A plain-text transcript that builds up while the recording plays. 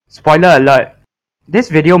Spoiler alert. This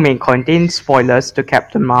video may contain spoilers to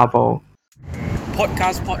Captain Marvel.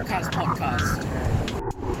 Podcast.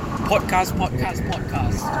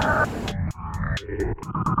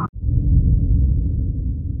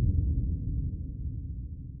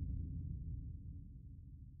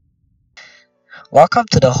 Welcome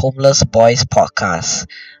to the Homeless Boys podcast.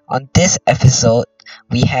 On this episode,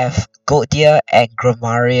 we have Goatdeer and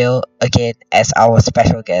Gromario again as our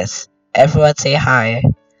special guests. Everyone say hi.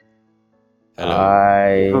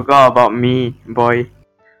 Hello. You forgot about me, boy.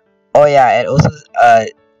 Oh yeah, and also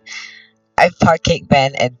I'm Parcake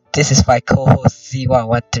Man and this is my co-host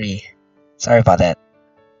Z113. Sorry about that.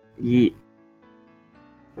 Yeet.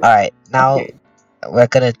 Alright, now Okay. we're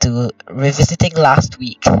gonna do revisiting last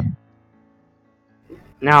week.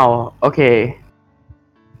 Now, okay.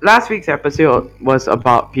 Last week's episode was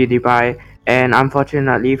about PewDiePie, and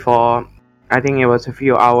unfortunately for, I think it was a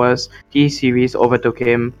few hours, T-Series overtook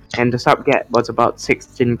him, and the sub gap was about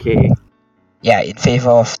 16k, Yeah, in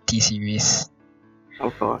favor of T-Series.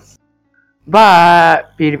 of course.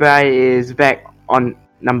 But PewDiePie is back on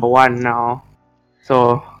number 1 now,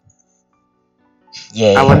 so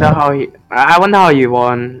Yay. I wonder how he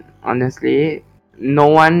won. Honestly, no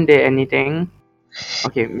one did anything.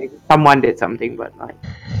 Okay, maybe someone did something, but like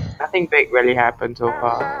nothing big really happened so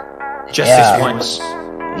far. Justice Yeah. once.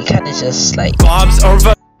 We kinda just like Bombs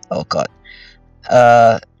over. oh god.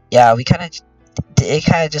 Yeah, we kinda it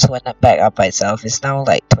kinda just went back up by itself. It's now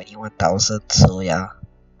like 21,000, so yeah.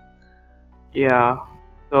 Yeah.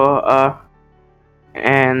 So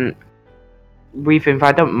and we've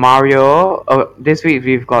invited Mario. This week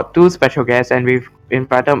we've got 2 special guests, and we've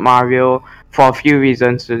invited Mario for a few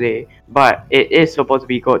reasons today. But it is supposed to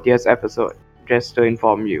be Goatdeer's episode, just to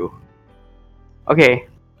inform you. Okay.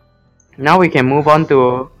 Now we can move on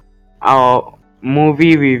to our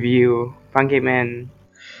movie review. Funky Man,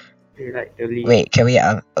 do you like to lead? Wait, can we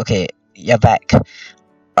okay, you're back.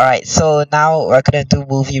 Alright, so now we're gonna do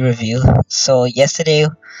movie review. So yesterday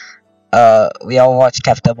we all watched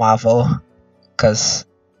Captain Marvel cause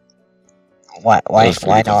why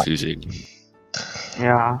not? Confusing.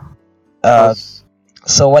 Yeah.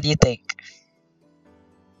 So what do you think?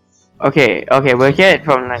 Okay, we'll hear it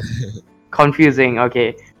from like confusing.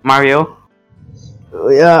 Okay, Mario.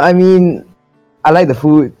 Yeah, I mean, I like the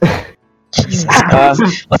food. Jesus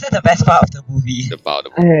Christ. Was that the best part of the movie? About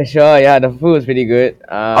the Sure, yeah, the food was pretty good.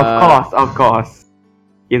 Of course.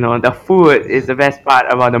 You know, the food is the best part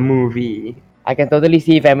about the movie. I can totally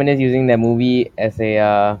see feminists using the movie as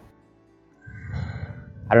a,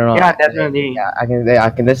 I don't know. Yeah, definitely. Yeah, I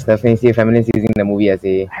can just definitely see feminists using the movie as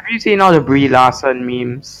a. Have you seen all the Brie Larson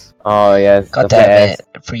memes? Oh yes, God the damn fat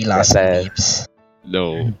it, Brie Larson Yes. memes.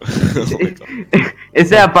 no. Oh my God. Is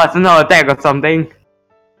there a personal attack or something?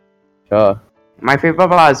 Sure. My favorite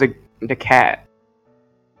part is the cat.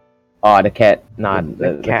 Oh, the cat. Nah,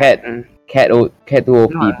 the cat. Mm. Cat too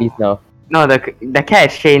OP. No. Please no. No, the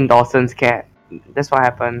cat is Shane Dawson's cat. That's what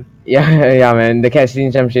happened. Yeah, man. The cat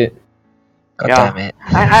seen some shit. God Yeah. damn it.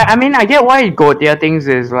 I mean, I get why Goatdeer things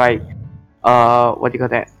is like, what do you call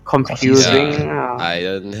that? Confusing. Yeah, I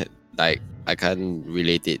don't like. I can't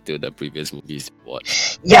relate it to the previous movies. What?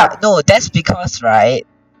 Yeah, no, that's because right,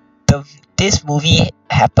 this movie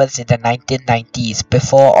happens in the 1990s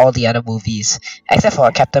before all the other movies, except for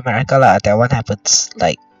Captain America lah. That one happens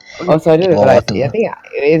like Also, I just World realized, War II. I think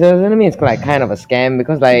it doesn't mean it's like kind of a scam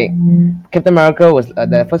because like Captain America was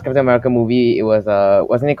the first Captain America movie. It was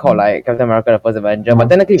wasn't it called like Captain America: The First Avenger? But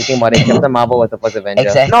technically, if you think about it, Captain Marvel was the first Avenger.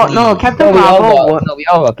 exactly. No, No, Captain we all Marvel. got, no, we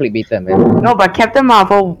all got clickbaited, man. No, but Captain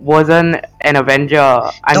Marvel wasn't an Avenger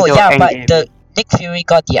No, until yeah, but Endgame. the Nick Fury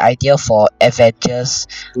got the idea for Avengers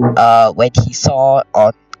when he saw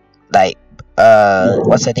on like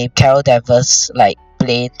what's her name, Carol Danvers like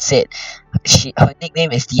plane said her nickname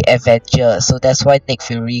is the Avenger, so that's why Nick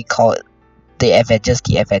Fury called the Avengers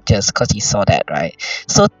because he saw that, right?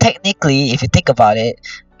 So technically, if you think about it,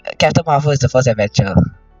 Captain Marvel is the first Avenger.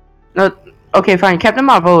 No, okay, fine. Captain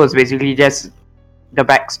Marvel was basically just the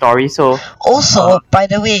backstory. So Also, by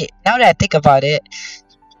the way, now that I think about it,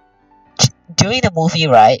 during the movie,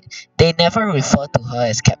 right, they never refer to her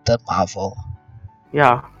as Captain Marvel.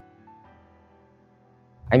 yeah,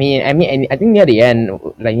 I mean, I think near the end,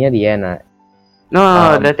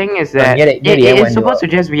 no. The thing is that near the end it when is supposed to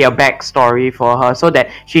just be a backstory for her, so that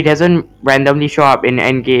she doesn't randomly show up in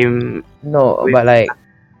Endgame. no, Wait. but like,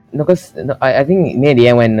 no, cause no, I think near the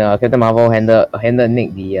end when Captain Marvel handed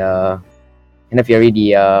Nick the Fury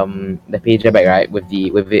the pager back, right, with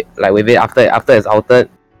it after it's altered,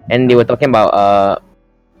 and they were talking about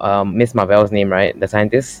Miss Marvel's name, right, the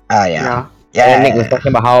scientist. Yeah. Yeah. And Nick was talking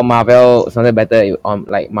about how Marvel sounded better on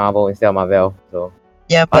like Marvel instead of Marvel. So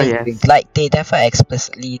Yeah, but yes. like they never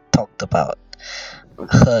explicitly talked about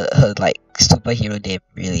her like superhero name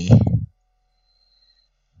really.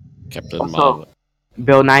 Captain Also- Marvel.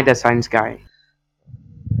 Bill Nye the Science Guy.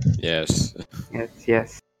 Yes.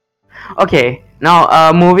 Yes. Okay,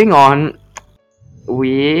 now moving on.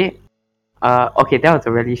 We okay, that was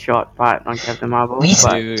a really short part on Captain Marvel. We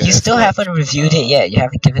but you still haven't reviewed it yet. You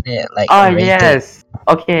haven't given it like oh a rating. yes.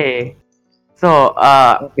 Okay. So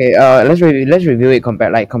okay, let's review it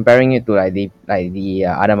comparing it to like the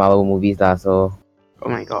other Marvel movies lah. So oh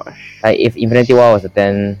my gosh. like if Infinity War was a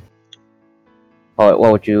 10, what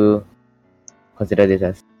would you consider this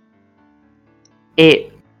as? 8.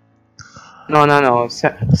 No.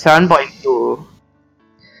 7.2.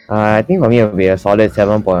 I think for me it would be a solid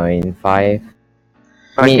 7.5. I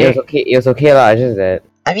mean, Okay. it was okay lah. It's just that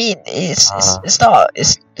I mean, it's not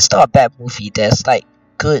a bad movie. There's like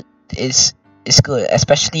good it's good,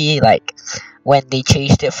 especially like when they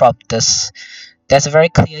changed it from this. There's a very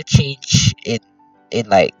clear change in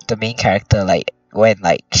like the main character, like when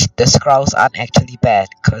like the Skrulls aren't actually bad,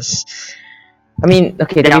 cause I mean,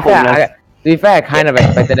 okay, to They are be fair, I kind of Yeah.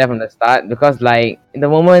 expected that from the start because, like, in the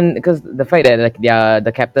moment, because the fact that like they are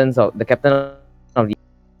the captain of the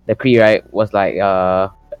Kree, right, was like a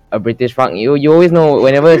British fuck. You always know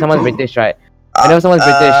whenever someone's British, right? Whenever someone's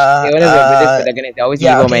British, whenever they're British protagonist, they're always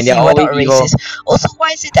evil, man. see, They're we're always not evil. racist. Also, why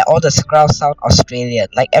is it that all the Skrulls sound Australian?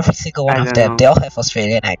 Like every single one I of don't them, know. they all have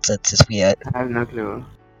Australian accents. It's weird. I have no clue.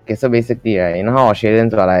 Okay, so basically, right, you know how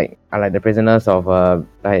Australians are like the prisoners of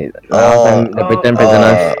like last time the Britain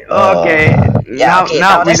prisoners. Okay. Yeah, okay.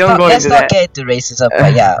 Now we don't go let's into not that. get into racism,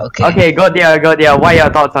 but yeah, okay. Okay, go there. What are your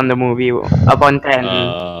thoughts on the movie? Upon 10.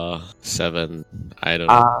 7. I don't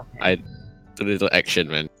know. Uh, Too little action,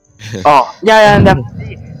 man. oh, yeah,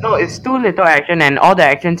 definitely. No, it's too little action, and all the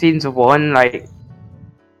action scenes weren't like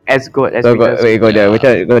as good as So Peter's. go there.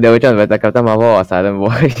 Yeah. Which one better, Captain Marvel or Silent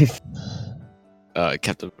Boys?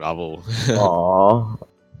 Captain Marvel. Oh,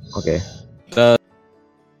 okay.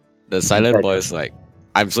 The Silent Boys, like,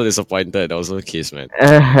 I'm so disappointed. That was the case, man.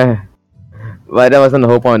 But that wasn't the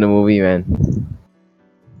whole point of the movie, man.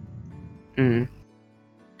 Mm.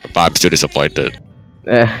 But I'm still disappointed.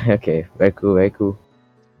 Okay, very cool.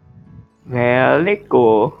 Very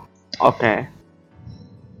cool. Okay.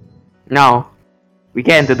 Now, we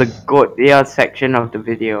get into the good year section of the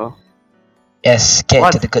video. Yes, get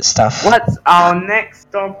What- into the good stuff. What's our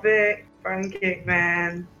next topic, Pancake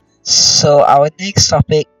Man? So our next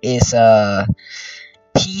topic is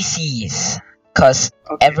PCs, cause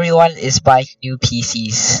Okay. everyone is buying new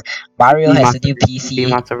PCs. Mario has a new PC.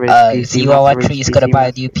 Z113 is gonna buy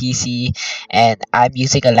a new PC, and I'm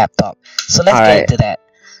using a laptop. So let's Alright. get into that.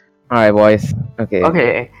 Alright, boys. Okay.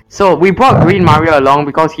 Okay, so we brought Green Mario along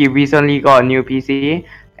because he recently got a new PC,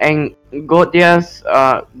 and Godia's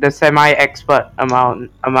the semi-expert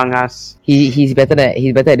among us. He's better at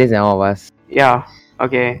this than all of us. Yeah.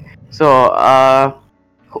 Okay. So Mario,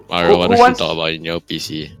 why who don't you wants- talk about in your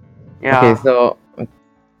PC? yeah. Okay, so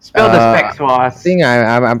Spill the uh, specs for us. I think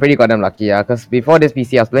I'm pretty goddamn lucky, yeah. Cause before this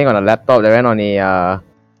PC, I was playing on a laptop that ran on a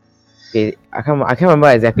okay, I can't remember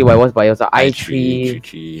exactly what it was, but it was an i3.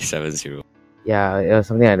 3370. Yeah, it was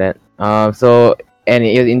something like that. So and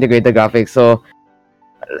it was integrated graphics. So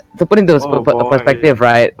to put into Oh, boy. perspective,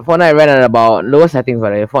 right? Fortnite ran at about lower settings,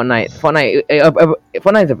 right? Fortnite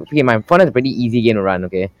is a pretty easy game to run.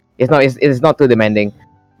 Okay, it's not too demanding.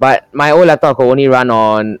 But my old laptop could only run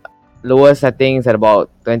on lower settings at about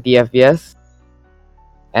 20 FPS.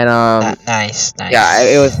 And Nice. yeah,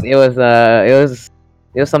 it was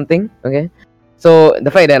something. Okay, so the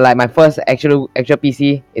fact that like my first actual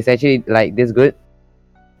PC is actually like this good,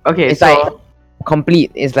 Okay, it's so like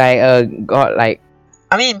complete. It's like I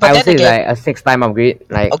mean, I but would then say it's again, like a 6-time upgrade.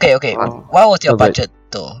 Like okay. Oh. What was your So good. budget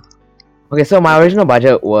though? okay, so my original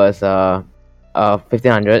budget was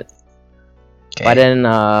 1500, Okay. but then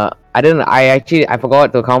I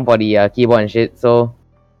forgot to account for the keyboard and shit. So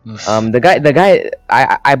Oof. the guy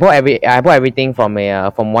I bought everything from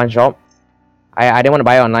one shop. I didn't want to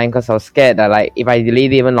buy it online because I was scared that like if I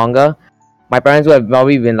delayed it even longer, my parents would have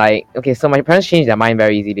probably been like, okay, so my parents changed their mind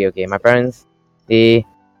very easily. Okay, my parents they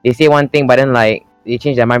say one thing, but then like they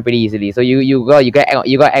change their mind pretty easily. So you got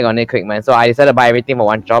egg on it quick, man. So I decided to buy everything from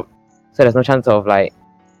one shop. So there's no chance of like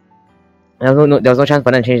there was no chance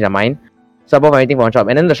for them to change their mind. So I bought everything from one shop,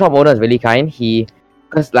 and then the shop owner is really kind.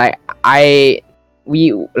 Because like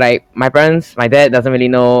my parents, my dad doesn't really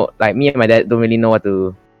know, like me and my dad don't really know what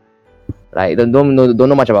to like don't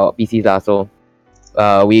know much about PCs lah. So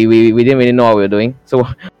we didn't really know what we were doing. So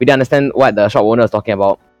we didn't understand what the shop owner was talking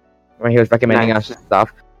about. when he was recommending Nice. us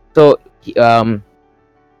stuff. So so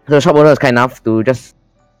the shop owner was kind enough to just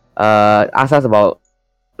ask us about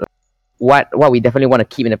what we definitely want to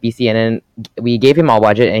keep in the PC, and then we gave him our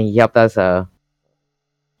budget, and he helped us to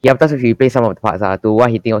replace some of the parts to what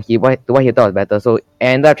he thought was better. So I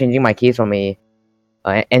ended up changing my case from a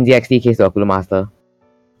NZXT case to a Cooler Master.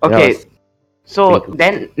 Okay. was So pretty cool.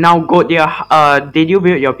 then now Godia, did you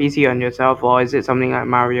build your PC on yourself, or is it something like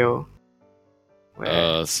Mario?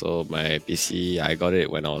 Where- So my PC, I got it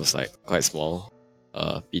when I was like quite small.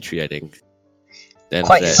 P3 I think. Then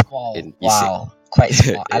Quite after that, small. in P6. Wow, quite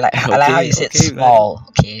small. I like how Okay, you said okay, man. small.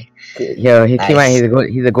 Okay. Yeah, he came out. Nice.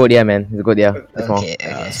 He's a good year, man. He's a good year. That's all. Okay.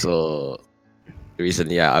 Yeah, Okay. so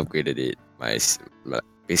recently I upgraded it.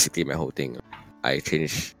 Basically my whole thing. I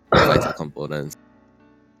changed vital components.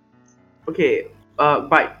 Okay.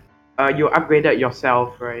 But you upgraded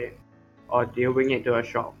yourself, right? Or do you bring it to a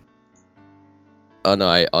shop? Oh no,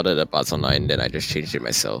 I ordered the parts online, then I just changed it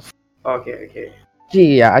myself. Okay. Okay.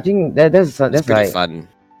 Actually, yeah, I think It's that's pretty like fun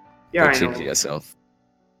Yeah, to I change know. it yourself.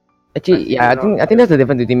 actually, I yeah, I figured think that's the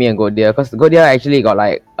difference between me and Godia, because Godia actually got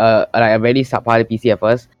like a very subpar PC at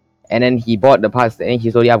first, and then he bought the parts and he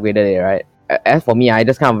slowly upgraded it, right? As for me, I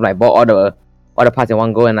just kind of like bought all the parts in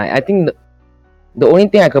one go, and I think the only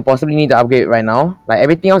thing I could possibly need to upgrade right now, like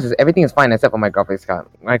everything is fine except for my graphics card.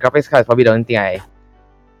 My graphics card is probably the only thing I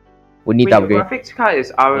would need Wait, to your upgrade. graphics card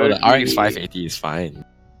is Oh, the RX RX 580 is fine.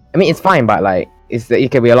 I mean, it's fine, but like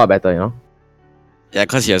it can be a lot better, you know? Yeah,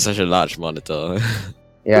 because you have such a large monitor.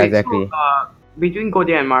 Yeah, Wait, exactly. So, between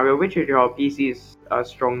Godia and Mario, which of your PC is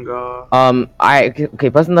stronger? Okay,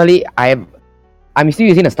 personally, I'm still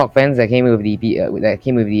using the stock fans that came with the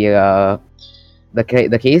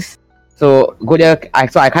case. So Godia, I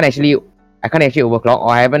can't actually overclock,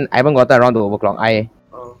 or I haven't gotten around to overclock.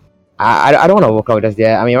 Oh. I don't want to overclock just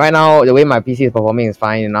yet. I mean, right now the way my PC is performing is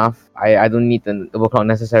fine enough. I don't need to overclock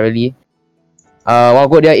necessarily. While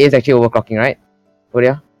Godia is actually overclocking, right?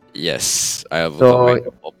 Godia. Yes, I have So- a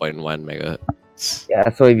 4.1 megahertz. Yeah.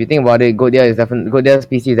 So if you think about it, Godia's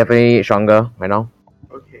PC is definitely stronger right now.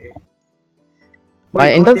 Okay. But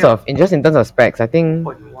Wait, in terms Godia- of specs, I think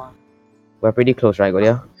 0.1. we're pretty close, right,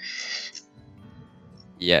 Godia?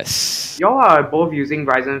 Yes. Y'all are both using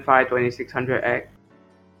Ryzen 5 2600X.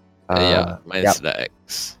 Yeah, mine's yep. the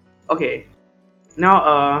X. Okay.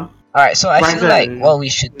 Now, Alright, so I feel like Ryzen. what we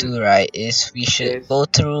should do, right, is we should Yes. go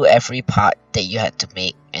through every part that you had to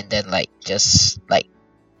make and then like just like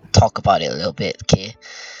talk about it a little bit, okay?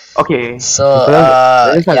 okay. So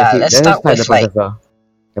let's start yeah, the let's let's start start with the like processor.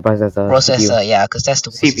 The processor. processor, yeah, because that's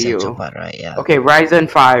the most CPU. essential part, right? Yeah. Okay, Ryzen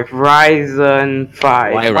 5. Ryzen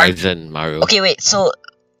 5. Why Ryzen, Mario? Okay, wait, so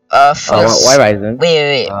CPU. first Why Ryzen?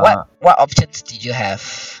 wait, what options did you have?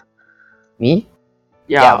 Me?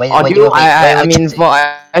 Yeah, when or do you you, were I which mean, is it?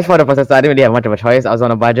 as for the processor, I didn't really have much of a choice. I was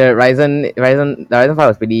on a budget. The Ryzen 5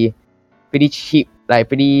 was pretty cheap. Like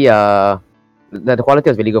the quality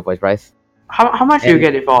was really good for its price. how much do you And-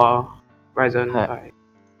 get it for? Ryzen Huh. 5.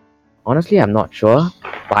 Honestly, I'm not sure,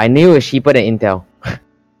 but I knew it was cheaper than Intel.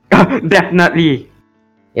 Definitely.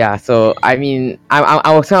 Yeah, so I mean,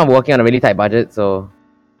 I was kind of working on a really tight budget, so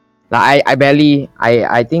like I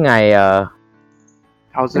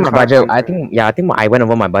think my budget. I think I went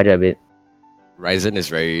over my budget a bit. Ryzen is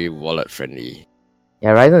very wallet friendly,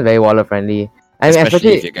 Yeah, Ryzen is very wallet friendly. I mean, especially if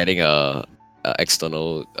especially you're getting a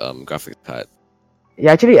external graphics card.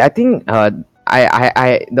 yeah, actually, I think I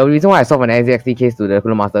the reason why I sold an NZXT case to the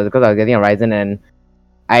Cooler Master is because I was getting a Ryzen, and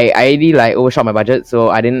I already like overshot my budget, so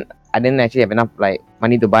I didn't actually have enough like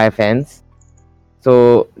money to buy fans.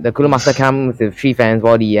 So the Cooler Master comes with 3 fans,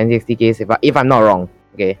 while the NZXT case, if I'm not wrong,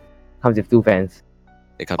 okay, comes with 2 fans.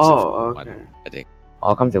 It comes Oh, with okay. one, I think.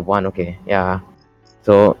 Or comes with 1, okay, yeah.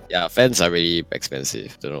 So Yeah, fans are really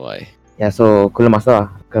expensive. Don't know why. yeah, so Cooler Master,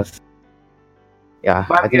 because yeah,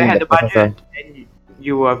 But I if you think had the processor- budget, and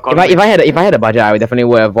you would have gone If I with- had a budget, I would definitely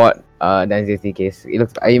would have bought the NZXT case. It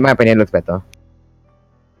looks, in my opinion, it looks better.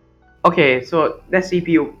 Okay, so that's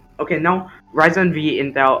CPU. Okay, now Ryzen v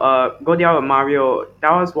Intel. Godia and Mario.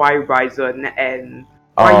 Tell us why Ryzen and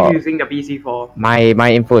what are you using the PC for? My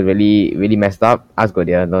info is really messed up. Ask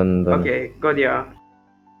Godia. Don't. Okay, Godia.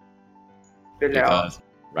 Fill it out. Because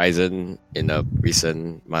Ryzen in the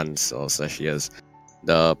recent months or slash years,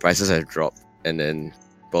 the prices have dropped, and then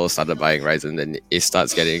people started buying Ryzen, then it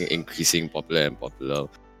starts getting increasing popular and popular.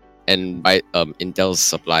 And by Intel's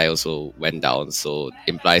supply also went down, so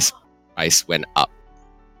implies price went up.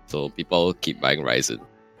 So people keep buying Ryzen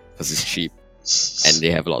because it's cheap and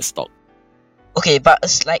they have a lot of stock. Okay, but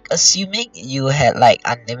it's like assuming you had like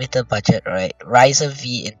unlimited budget, right? Ryzen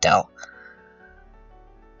v Intel.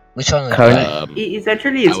 Which one would you Current- like?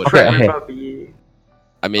 Essentially, it's I would- Threadripper B.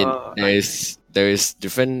 I mean, Uh, there is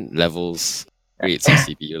different levels grades of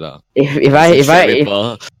CPU lah. If There's I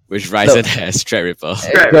Threadripper, which Ryzen has Threadripper.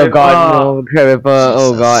 oh god no Threadripper,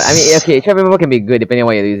 oh Jesus. god. I mean okay, Threadripper can be good depending on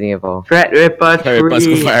what you're using it for. Threadripper Threadripper is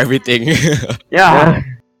good 3. for everything. Yeah.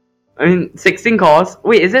 I mean, 16 cores.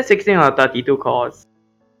 Wait, is it 16 or 32 cores?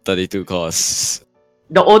 32 cores.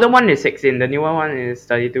 The older one is 16, the newer one is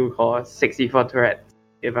 32 cores, 64 threads,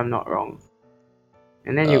 if I'm not wrong.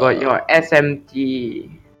 And then you got your SMT.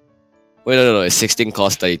 Wait, no, it's 16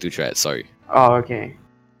 cores, 32 threads. Sorry. Oh, okay.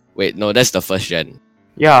 Wait, no, that's the first gen.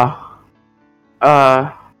 Yeah.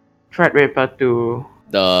 Threadripper 2.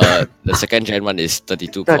 The second gen one is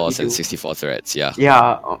 32 cores 32. and 64 threads. Yeah.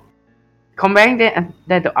 Yeah. Comparing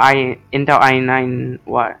that to Intel i9,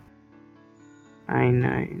 what?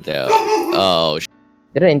 i9. Yeah. Oh,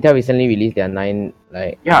 Didn't Intel recently release their 9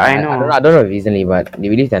 like Yeah, I know. I don't know recently, but they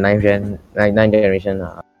released their 9th gen 9th generation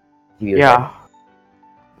CPU. Yeah.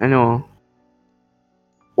 I know.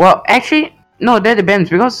 Well, actually, no, that depends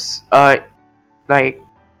because like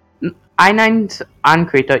i9s aren't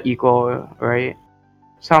created equal, right?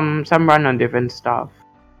 Some run on different stuff.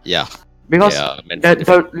 yeah. Because Yeah, meant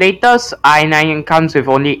for the latest i9 comes with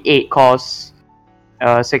only 8 cores,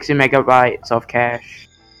 60 megabytes of cache.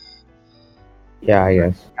 Yeah, I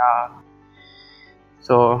guess.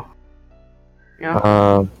 So, yeah.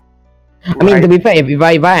 I mean, to be fair, if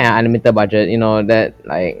I had an unlimited budget, you know, that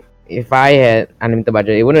like if I had unlimited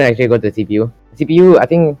budget, it wouldn't actually go to the CPU. CPU, I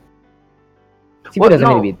think CPU Well, doesn't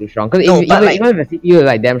no. need to be too strong because No, but like- even if the CPU is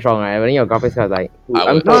like damn strong, right? But then your graphics card is like,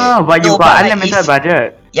 I would- No, but you No, got but like unlimited if-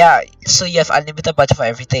 budget. Yeah, so you have unlimited budget for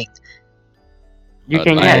everything. You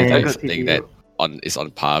can I get a don't good think CPU. that is on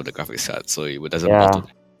par with the graphics card, so it doesn't Yeah. bottle.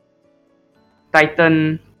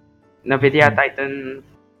 Titan, NVIDIA Titan,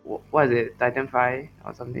 what is it? Titan 5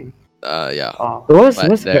 or something? Yeah. Oh, what's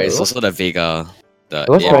But there is also the Vega. The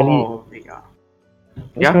What's AM. currently- Vega.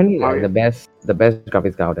 yeah, yeah, like the best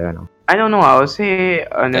graphics card out there right now. I don't know. I would say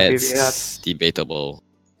NVIDIA. That's debatable.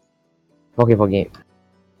 Okay, for game.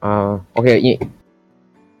 Okay,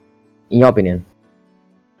 in your opinion.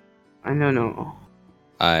 I don't know.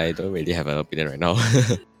 I don't really have an opinion right now.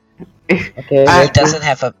 Okay. I- He doesn't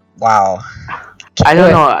have a wow. I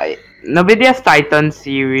don't know. NVIDIA's Titan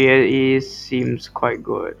series seems quite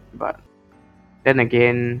good, but then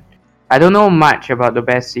again, I don't know much about the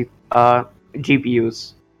best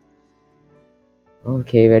GPUs.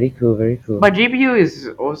 Okay, very cool, very cool. But GPU is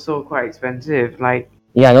also quite expensive. Like,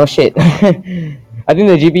 Yeah, no shit. I think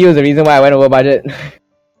the GPU is the reason why I went over budget.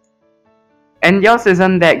 and yours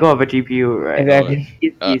isn't that good of a GPU, right? Exactly.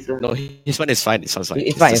 It's decent. no, his one is fine. His one's fine.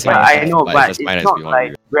 It's fine, the it's same fine. I know, but just it's mine has not been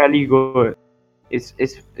like really good. It's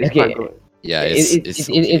Okay. quite good. Yeah, It's- it's it's-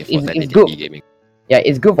 okay it's- for it's 1080p good. gaming. Yeah,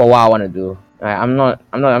 it's good for what I want to do. I'm not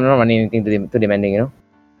running anything too demanding, you know.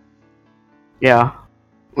 Yeah,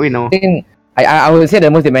 we know. I think I would say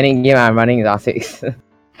the most demanding game I'm running is R6.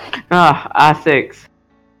 R6,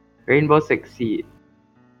 Rainbow Six Siege.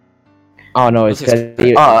 Oh no, it's Rainbow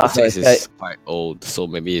Kelly. Oh, Six it's is quite old, so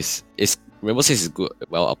maybe it's Rainbow Six is good,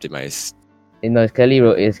 well optimized. no, it's Kelly.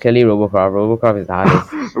 It's Kelly Robocraft. Robocraft is the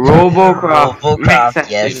hardest. Robocraft. Robocraft, Max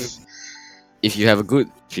yes. settings. If you have a good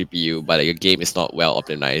GPU, but your game is not well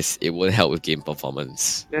optimized, it won't help with game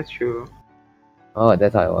performance. That's true. Oh,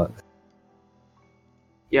 that's how it works.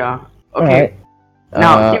 Yeah. Okay. Alright.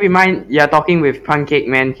 Now keep in mind you're talking with Pancake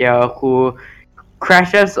Man here, who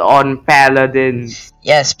crashes on Paladins.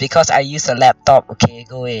 Yes, because I use a laptop. Okay,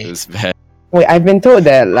 go It away. was bad. Wait, I've been told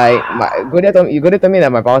that like Godia told me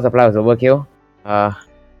that my power supply was overkill.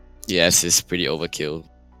 Yes, it's pretty overkill.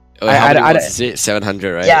 Oh, I- how I- many I- watts is it?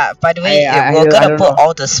 700, right? Yeah, by the way, I we're don't gonna put know.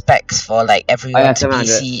 all the specs for like everyone's 700.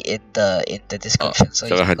 PC in the description, so you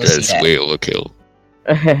can 700 go see is that. way overkill.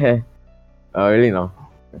 Oh really no?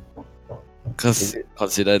 Because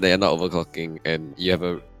consider they are not overclocking, and you have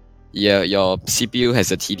your CPU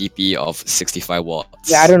has a TDP of 65 watts.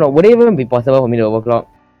 Yeah, I don't know. Would it even be possible for me to overclock?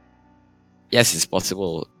 Yes, it's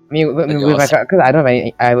possible. I mean, with yours- my because I don't have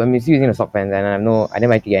any. I'm still using the stock fans, and I didn't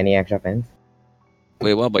like to get any extra fans.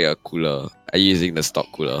 Wait, what about your cooler? Are you using the stock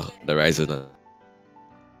cooler, the Ryzen?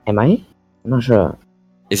 Am I? I'm not sure.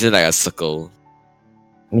 Is it like a circle?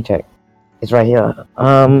 Let me check. It's right here.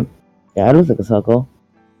 Yeah, it looks like a circle.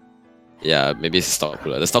 Yeah, maybe it's a stock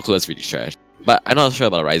cooler. The stock cooler is really trash. But I'm not sure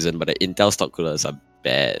about Ryzen, but the Intel stock coolers are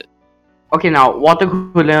bad. Okay, now water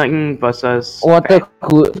cooling versus Water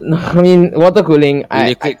cool. I mean, water cooling.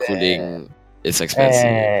 Liquid cooling is expensive.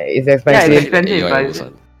 It's Yeah, expensive. it's expensive, You but are is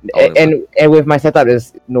on- and with my setup,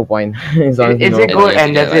 there's no point. It's honestly Is no it point. good you have and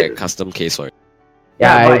to get, does like, it- a custom case for it.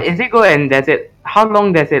 Yeah, but I- is it good and does it? How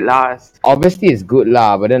long does it last? obviously it's good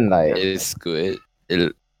lah, but then like, It's good. It'll,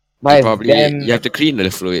 but you it's probably damn. you have to clean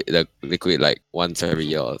the liquid like once every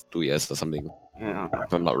year or 2 years or something. Yeah.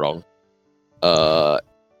 If I'm not wrong.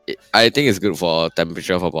 I think it's good for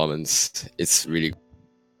temperature performance. It's really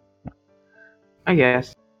I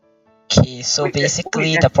guess. Okay, so Wait, basically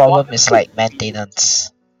wait, the that's problem water is cooled like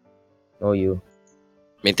maintenance. Oh, you.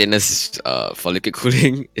 maintenance. For liquid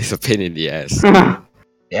cooling is a pain in the ass.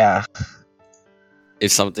 Yeah.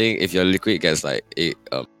 If your liquid gets like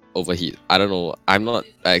overheat, I don't know. I'm not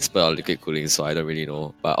an expert on liquid cooling, so I don't really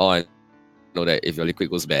know. But all I know that if your liquid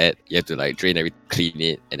goes bad, you have to like drain everything, clean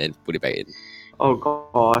it, and then put it back in. Oh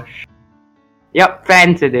gosh. Yep,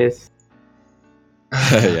 fans it is.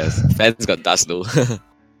 Yes, fans got dust though.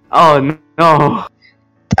 Oh no.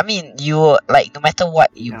 I mean, you like no matter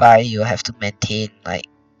what you Yeah. buy, you have to maintain. Like,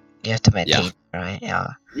 you have to maintain, right? Yeah.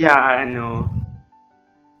 Yeah, I know.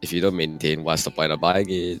 If you don't maintain, what's the point of buying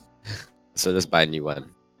it? So just buy a new one.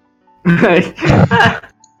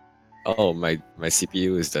 Oh, my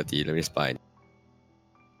CPU is dirty. Let me just buy.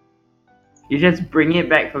 You just bring it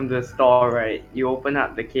back from the store, right? You open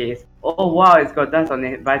up the case. Oh wow, it's got dust on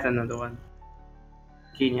it. Buys another one.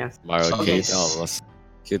 Genius. Mario, can you Yes. tell us?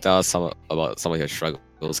 Can you tell us about some of your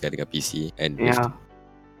struggles getting a PC and with Yeah.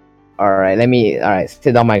 Alright,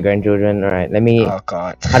 sit down, my grandchildren. Alright, let me. Oh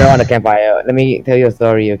god. I don't want a campfire. Let me tell you a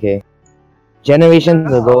story, okay?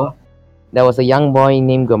 Generations ago, there was a young boy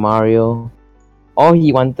named Gamario. All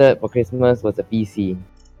he wanted for Christmas was a PC.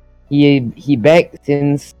 He begged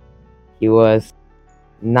since he was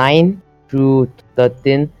 9 through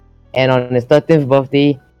 13, and on his 13th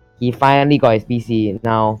birthday, he finally got his PC.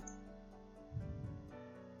 Now,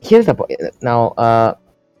 here's the point. Now,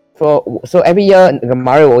 so every year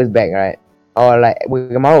Gamario will always beg, right? Or like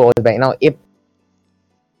Gamario will always beg. Now,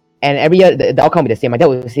 and every year the outcome will be the same. My dad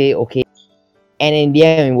would say okay, and in the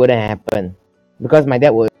end it wouldn't happen because my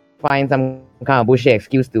dad would find some kind of bullshit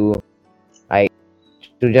excuse to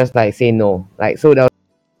just like say no. Like, so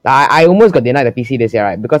I almost got denied the PC this year,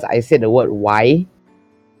 right? Because I said the word why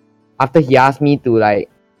after he asked me to like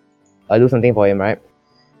do something for him, right?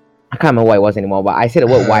 I can't remember what it was anymore, but I said the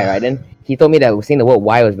word why, right? Then he told me that saying the word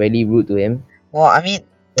why was very rude to him. Well, I mean,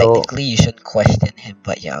 So- technically you shouldn't question him,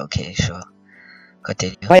 but yeah, okay, sure.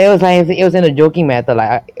 Continue. But it was in a joking matter.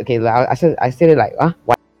 Like, I said it like,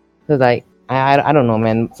 why? So it's like, I don't know,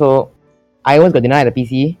 man. So I almost got denied the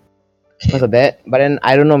PC because of that. But then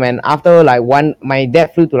I don't know, man. After like my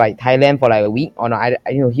dad flew to like Thailand for like a week, or no,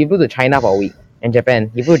 he flew to China for a week and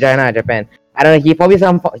Japan. He flew to China and Japan. I don't know. He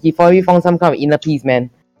probably found some kind of inner peace, man.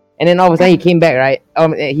 And then all of a sudden he came back, right?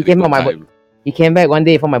 He came on he came back one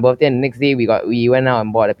day for my birthday, and the next day we went out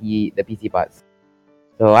and bought the PC parts.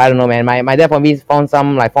 So I don't know, man. My dad probably found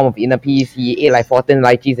some like form of inner peace. He ate like 14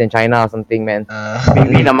 lychees in China or something, man.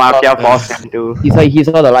 Maybe the mafia forced him to. He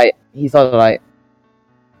saw the light. He saw the light,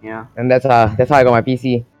 Yeah. and that's how I got my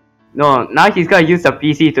PC. No, now he's gonna use the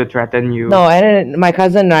PC to threaten you. No, and then my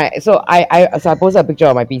cousin, right? So I posted a picture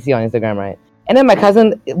of my PC on Instagram, right? And then my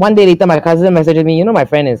cousin, one day later, my cousin messaged me. You know, my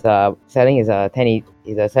friend is selling his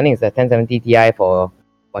 1070 Ti for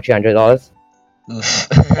 $300. Oof.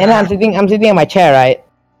 And I'm sitting on my chair, right?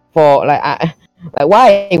 For like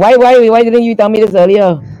why didn't you tell me this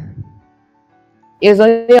earlier? There's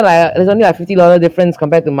only like $50 difference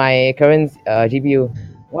compared to my current GPU.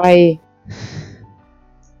 Why?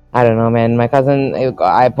 I don't know, man. My cousin,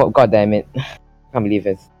 god damn it, can't believe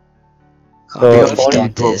this. Can't So- believe He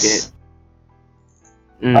that broke this. it.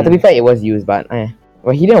 Mm. To be fair, it was used, but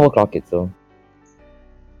well, he didn't overclock it, so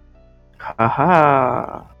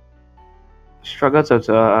Haha. Struggles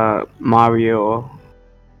of Mario.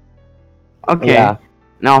 Okay. yeah.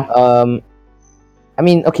 Now, I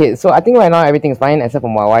mean, okay, so I think right now everything's fine except for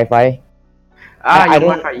my Wi-Fi. I your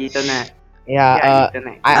don't- Wi-Fi Ethernet. Yeah,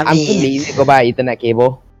 Ethernet. I'm too mean- lazy to go buy an Ethernet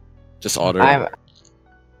cable. just order. I'm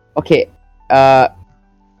okay.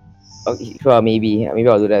 Okay, sure, maybe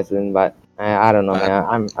I'll do that soon, but I don't know, man.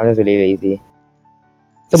 I'm just really lazy.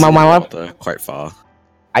 So my wife, order quite far.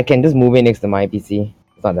 I can just move it next to my PC.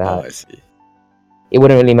 It's not that Oh, hard. I see. It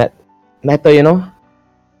wouldn't really matter, you know.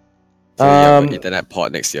 So you have an Um, Ethernet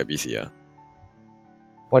port next to your PC,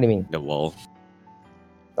 What do you mean? the wall.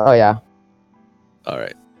 Oh yeah.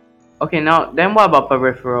 Alright. Okay, now then what about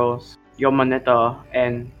peripherals? Your monitor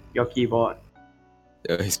and your keyboard.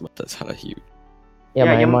 His mother's hella huge. Yeah,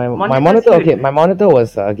 Yeah, your my monitor's monitor. huge. Okay, my monitor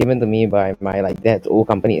was given to me by my like dad's old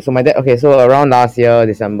company. So my dad. Okay, so around last year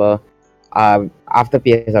December, after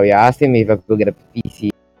PSLE, I asked him if I could get a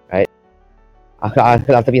PC, right?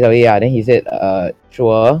 After PSLE, yeah. Then he said,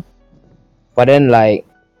 sure. But then like,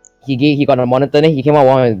 he got a monitor, then he came out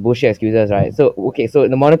with one of his bullshit excuses, right? So okay, so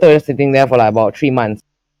the monitor was sitting there for like about 3 months,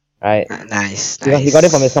 right? Nice, Because he got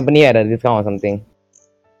it from his nice. company at a discount or something.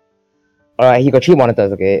 Alright, he got 3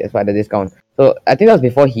 monitors, okay, as part of the discount. So I think that was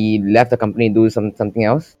before he left the company to do something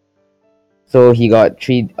else. So he got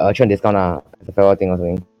three on discount as a farewell thing or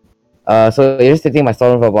something. So it was sitting in my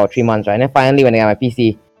storeroom for about 3 months, right? And then finally when I got my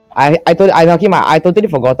PC, I totally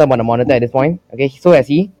forgot about the monitor at this point. Okay, so as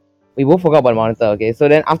he, we both forgot about the monitor. Okay, so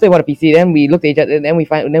then after we bought a PC, then we looked at each other, then we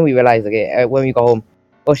realized, okay, when we got home,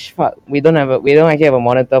 oh fuck, we don't actually have a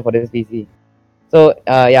monitor for this PC. So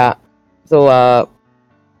yeah, so I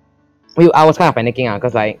was kind of panicking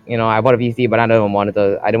cause like I bought a PC but I don't have a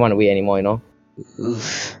monitor. I didn't want to wait anymore,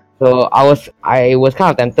 Oof. So I was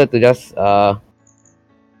kind of tempted to just to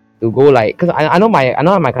go like, cause I know my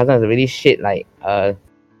cousin has a really shit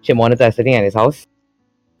shit monitor sitting at his house,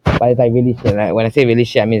 but it's like really shit. Like when I say really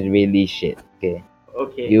shit, I mean it's really shit. Okay,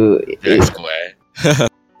 Okay. Very square. yeah,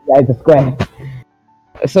 it's a square.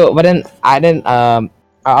 So but then I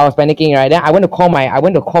was panicking, right? Then I went to call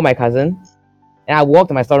my cousin, and I walked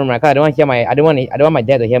to my storeroom, right? Cause I don't want my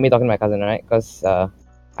dad to hear me talking to my cousin, right? Cause I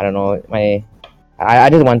don't know, I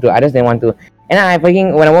just didn't want to. And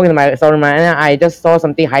then when I walked into my storeroom, right, and then I just saw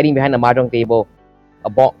something hiding behind the mahjong table, a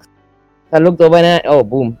box. So I looked over and then, oh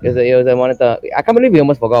boom, it was a monitor. I can't believe we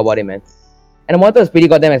almost forgot about it, man. And the monitor was pretty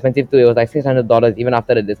goddamn expensive too. It was like $600 even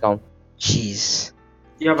after the discount. Jeez.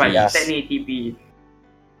 Yeah, but Yes. it's 1080p.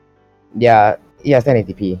 Yeah, it's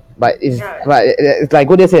 1080p, but Yeah. it's like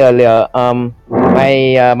what they said earlier. I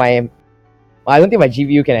don't think my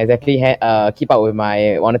GPU can exactly keep up with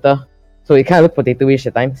my monitor, so it kind of looks potato-ish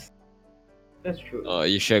at times. That's true.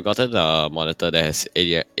 You should have gotten a monitor that has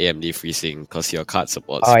AMD FreeSync because your card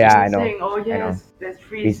supports. Oh yeah, I know. FreeSync, oh yes, that's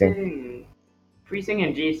FreeSync. FreeSync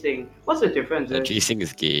and G-Sync. What's the difference? G-Sync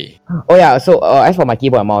is gay. Oh yeah, so as for my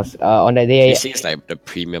keyboard and mouse, on that day, G-Sync is like the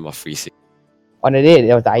premium of FreeSync. on the day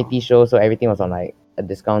there was the IT show, so everything was on like a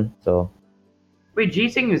discount. So Wait,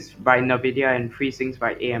 G-Sync is by NVIDIA and FreeSync is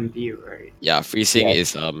by AMD, right? Yeah, FreeSync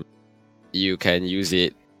Yes. is you can use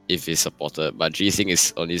it if it's supported, but G-Sync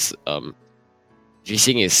is only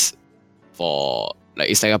G-Sync is for like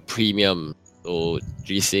it's like a premium. So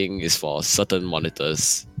G-Sync is for certain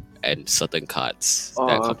monitors and certain cards. Oh,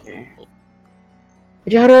 that come- okay.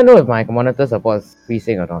 actually, how do I know if my monitor supports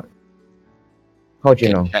FreeSync or not? How'd you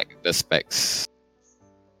can know? check the specs.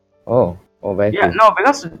 Oh, very Yeah, cool. no,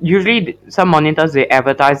 because usually some monitors they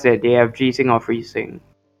advertise that they have G-Sync or FreeSync,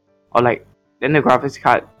 or like then the graphics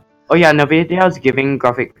card. Oh yeah, NVIDIA is giving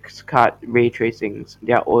graphics card ray tracings.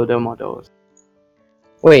 They are older models.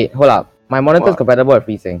 Wait, hold up. My monitor is What? compatible with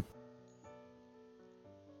FreeSync.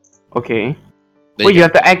 Okay. Then Wait, you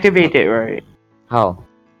have to activate it, right? How?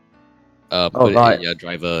 put it God. in your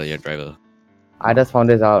driver. I just found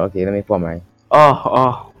this out. Okay, let me put my.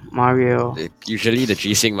 Oh, Mario. Usually the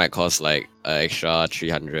G-Sync might cost like an extra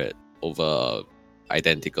 300 over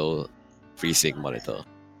identical FreeSync monitor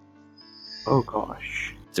Oh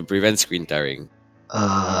gosh. to prevent screen tearing.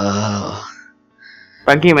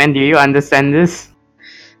 Funky man, do you understand this?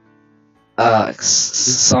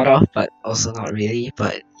 Sort of, but also not really.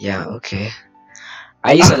 But yeah, okay.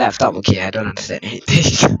 I use a laptop. Okay, I don't understand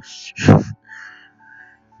anything.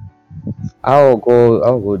 I'll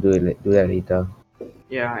go do that later.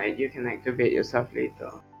 Yeah, you can activate yourself later.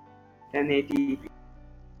 1080p.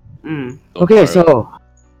 Don't Okay, worry. so.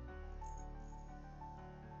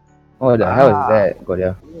 What the hell is that? Go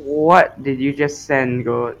there. What did you just send,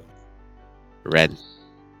 God? Ren.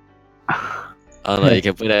 I don't know, you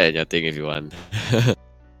can put that in your thing if you want.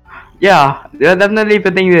 Yeah, they're definitely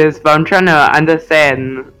putting this, but I'm trying to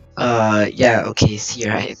understand. Yeah, okay, see,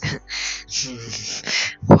 right?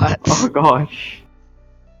 What? Oh gosh.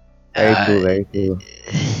 Very cool.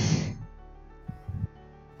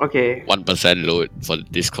 Okay, 1% load for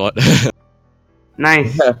Discord.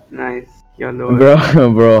 nice, nice. Your load.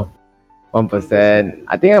 Bro. 1%.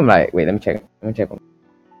 I think I'm like. Wait, let me check.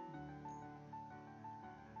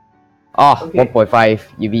 Oh, Okay. 1.5.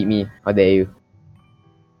 You beat me. How dare you?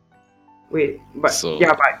 Wait, but So-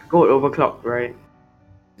 yeah, but gold overclock, right?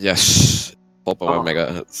 Yes. 4.1 Oh.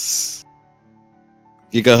 megahertz.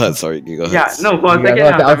 Gigahertz, sorry, gigahertz. Yeah, no, for a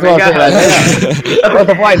Yeah, second. I was about to say that. What's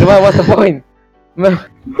the point? What's the point?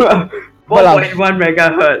 4.1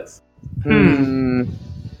 megahertz.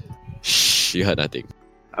 Shh, you heard nothing.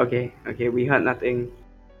 Okay, we heard nothing.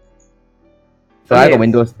 So I Okay. got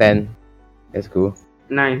Windows 10. That's cool.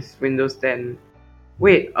 Nice, Windows 10.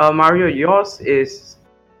 Wait, Mario, yours is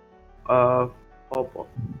 4.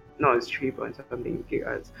 No, it's 3 point something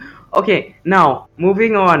gigahertz. Okay, now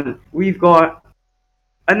moving on. We've got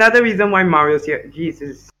another reason why Mario's here.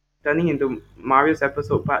 Jesus, turning into Mario's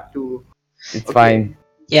episode part 2. It's Okay. fine.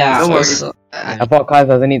 Yeah. Don't worry. Also, A podcast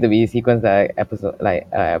doesn't need to be sequenced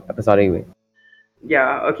episodic.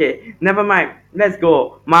 Yeah, okay. Never mind. Let's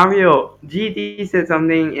go. Mario, GT said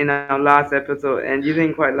something in our last episode and you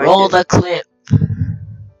didn't quite like roll it. the clip.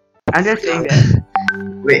 I'm just saying that.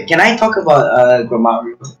 Wait, can I talk about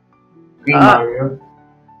Mario? Green Mario?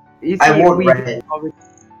 You I see, won't we write didn't it. always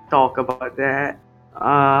talk about that.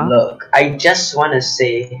 Look, I just want to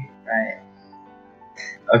say, right?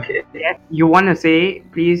 Okay, Yes, you want to say,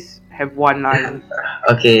 please have one line.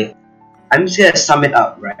 okay. I'm just gonna sum it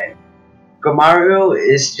up, right? Mario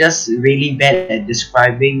is just really bad at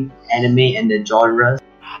describing anime and the genres.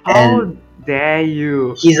 How dare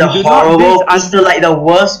you? He's a You do not horrible, diss he's the, like the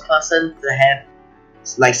worst person to have,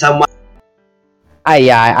 like someone. I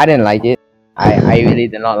didn't like it. I really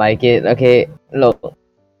did not like it. Okay, look,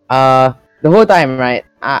 the whole time, right?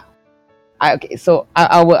 Okay, so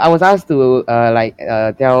I was asked to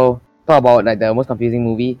talk about like the most confusing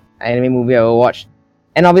anime movie I ever watched,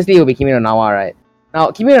 and obviously it will be Kimi no Nawa, right? Now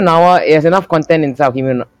Kimi no Nawa, it has enough content inside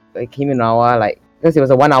Kimi no Nawa, like because it was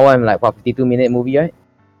a 1 hour and like 52-minute movie, right?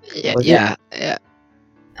 Yeah, Was it? yeah.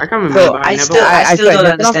 I can't remember. So, I never still I don't tried-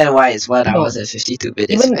 understand why it's 1 No. hour and 52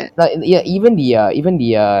 minutes, Even man. like yeah, even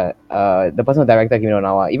the personal director Kimi no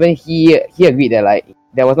Nawa, even he agreed that like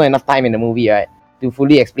there was not enough time in the movie, right, to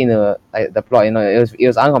fully explain the plot. You know, it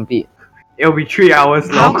was incomplete. It'll be 3 hours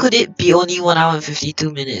How long. could it be only 1 hour and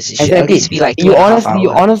 52 minutes? It should Exactly. at least be like 2 You and a half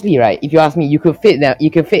honestly, hours. right? If you ask me, you could fit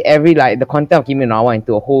every like the content of Kimi no Nawa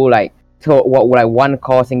into a whole one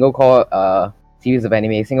single core series of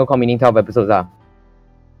anime. Single core meaning 12 episodes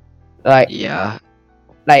like Yeah.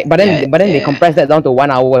 but then they Yeah. compressed that down to 1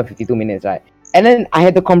 hour and 52 minutes, right? And then I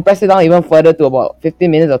had to compress it down even further to about 15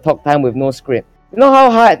 minutes of talk time with no script. You know how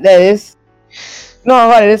hard that is? You know how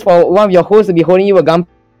hard it is for one of your hosts to be holding you a gun?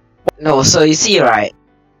 No, so you see, right?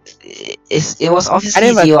 It was obviously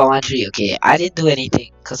didn't even- 013, okay? I didn't do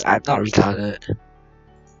anything because I'm not retarded.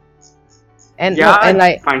 And Yeah, no,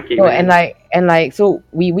 and like so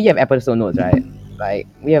we have episode notes, right? Like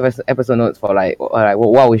we have episode notes for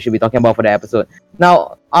what we should be talking about for the episode.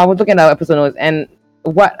 Now I was looking at episode notes and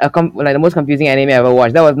what the most confusing anime I ever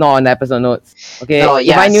watched. That was not on the episode notes. Okay, No, if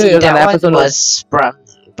yeah, I knew see, it was on that the one episode was notes, sprung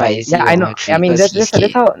by 013. yeah, I know. I mean,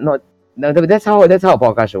 that's how that's how a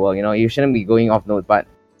podcast should work. You know, you shouldn't be going off notes, but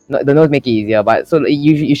the notes make it easier. But so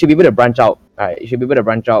you should be able to branch out. Right, you should be able to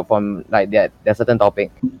branch out from like that certain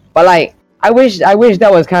topic. But like, I wish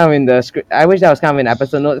that was kind of in the script. I wish that was kind of in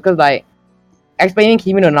episode notes because like explaining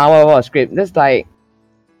Kimi no Nawa about a script, just like,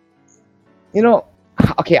 you know.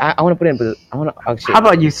 Okay, I want to put it in. I want to. Oh, shit. How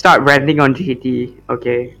about you start ranting on GT?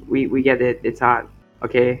 Okay, we get it. It's hard.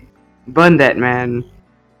 Okay, burn that, man.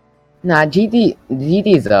 Nah, GT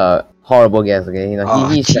is a horrible guess. Okay, you know, Oh,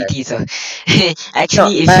 he's GT's a...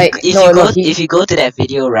 Actually, No, if you go to that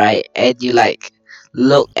video, right, and you like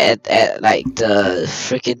look at like the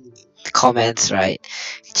freaking comments, right,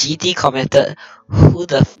 GT commented, "Who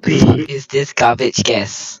the fuck is this garbage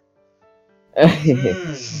guess?"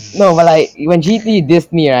 No, but like when GT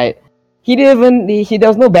dissed me, right? He didn't even. There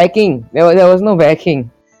was no backing. There was no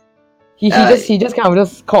backing. He just kind of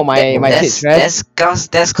just caught my shit, right? That's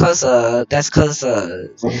cause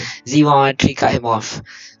Z113 cut him off,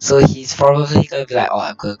 so he's probably gonna be like, "Oh,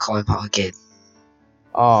 I'm gonna call him out again."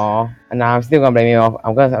 Oh, nah, I'm still gonna blame him off.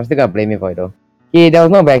 I'm still gonna blame him for it though. Yeah, there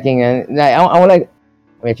was no backing, and like I was like,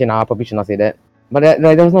 actually, nah, I probably should not say that. But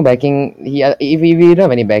like, there was no backing. If you don't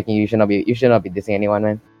have any backing, you should not be dissing anyone,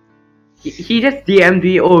 man. He just DM'd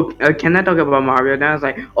me, oh, can I talk about Mario? Then I was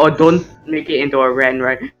like, oh, don't make it into a rant,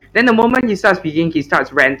 right? Then the moment he starts speaking, he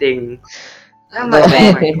starts ranting. I'm No like,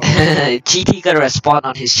 man, oh my God. GT gonna respond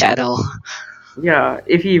on his channel. Yeah,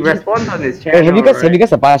 if he responds on his Hey, channel, have you right? guys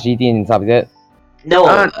surpassed GT in subs yet?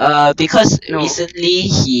 No, because no. recently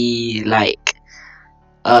he like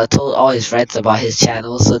told all his friends about his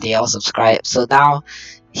channel, so they all subscribed. So now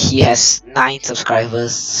he has 9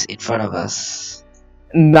 subscribers in front of us.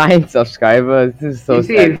 9 subscribers. This is so You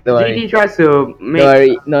see, sad. if Don't worry. GT tries to make... Don't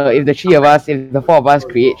worry. No, if the 4 of us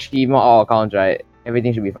create 3 more alt accounts, right?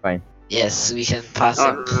 Everything should be fine. Yes, we can pass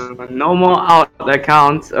him. no more out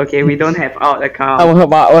accounts. Okay, we don't have out accounts.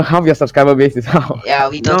 Half your subscriber base is out. Yeah,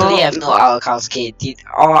 we totally No. have no our accounts. Okay,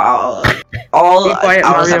 all Be quiet,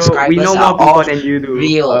 our Mario. subscribers We know are more people all than you do.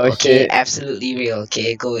 real. Oh, Okay, shit. absolutely real.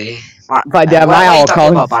 Okay, go away. But they are Why my are you alt talking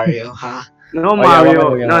about accounts. Mario, huh? No, yeah, what am I Mario.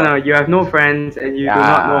 talking about? No, you have no friends and you do Yeah,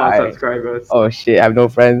 not know our I- subscribers. Oh shit, I have no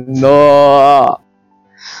friends. No.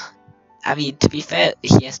 I mean, to be fair,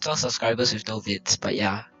 he has 12 subscribers with no vids, but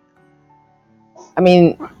yeah. I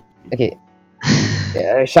mean, okay.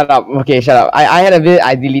 Shut up. Okay, shut up. I had a bit.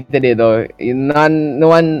 I deleted it though. No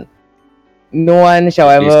one shall Please tell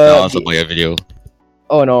ever. us about your video.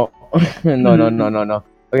 Oh no. No.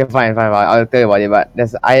 Okay, fine. I'll tell you about it.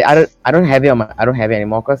 But I don't have it on my. I don't have it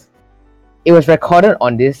anymore because it was recorded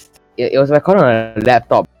on this. It was recorded on a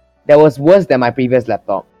laptop that was worse than my previous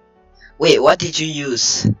laptop. Wait, what did you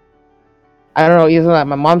use? I don't know. It was like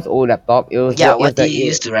my mom's old laptop. It was Yeah, it what was did like- you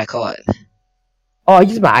use to record? Oh, I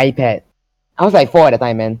used my iPad. I was like 4 at the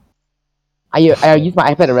time, man. I used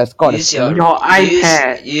my iPad to record. Use the your, screen. Your you use-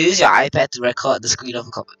 iPad. You use your iPad to record the screen of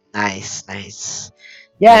a computer. Nice.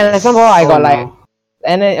 Yeah, and somehow I Oh, got no. like,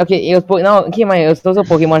 and then okay, it was now keep in mind it was also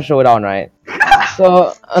Pokemon Showdown, right?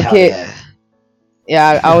 So Hell okay,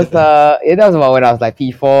 yeah. I was that was about when I was like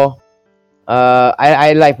P4.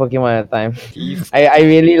 I like Pokemon at the time. I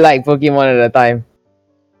really like Pokemon at the time.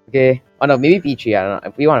 Okay. Oh no, maybe P3. I don't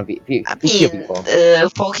know. P1 or P3 I or mean,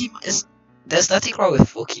 P4. Pokemon is. There's nothing wrong with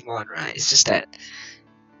Pokemon, right? It's just that.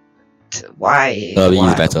 Why? Early is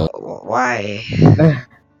why? better. Why?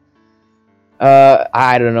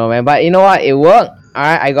 I don't know, man. But you know what? It worked.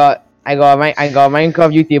 Alright, I got a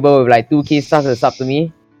Minecraft YouTuber with like 2K subs to sub to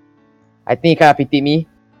me. I think he kinda pitied me.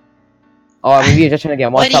 Or maybe you're just trying to get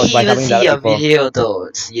more Why did subs he by even subbing to see other your people. video though?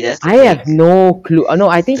 See, that's the I have thing. no clue. Oh no,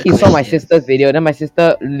 I think The he saw my question. sister's video. Then my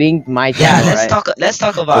sister linked my Yeah, channel, let's right? talk. Let's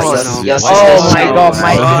talk about Oh, your, no. your Oh sister's Oh my channel. god, Oh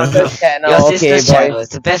my God. sister's channel. Your Okay, sister's boys. channel is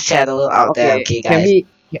the best channel out there. Okay, Can guys. we?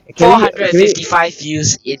 Four Can hundred we? fifty-five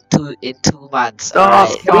views in 2 months. Stop,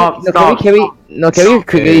 Alright. Can we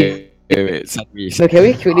quickly? Wait, send me. So can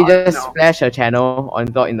we quickly Oh, just no. flash a channel on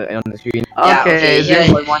the screen? Yeah, Okay, okay, yeah.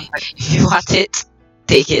 0.1 If you want it,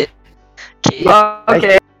 take it. Okay.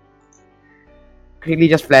 Okay. Quickly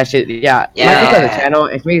just flash it. Yeah. Yeah. My sister has a channel.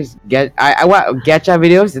 It's me get I what gacha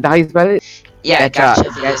videos. Is that how you spell it? Yeah, Gacha- gacha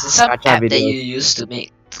videos. It's some gacha app that videos. you use to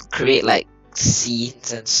create like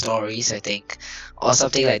scenes and stories, I think, or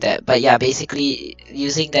something like that. But yeah, basically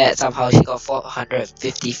using that somehow she got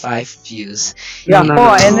 455 views. Yeah. No, oh,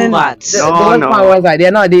 no, and no. then 2 months. the No, worst no. part was like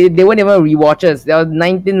they weren't even rewatches. There was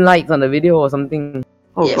 19 likes on the video or something.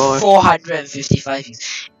 Oh Yeah, gosh. 455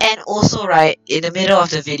 views. And also, right in the middle of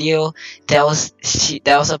the video, there was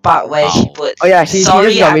a part where she Wow. put, Oh yeah, she "Sorry,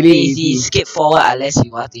 just got I'm really lazy. lazy. Skip forward unless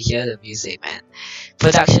you want to hear the music, man."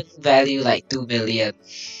 Production value like 2 million.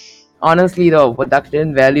 Honestly though,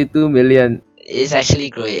 production value 2 million. It's actually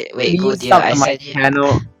great. Wait, go Please dear. sub I to my sent you.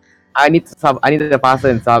 channel. I need to sub. I need the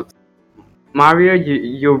password and subs. Mario,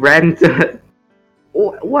 you rented.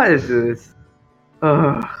 What is this?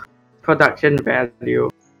 Production value.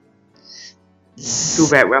 Too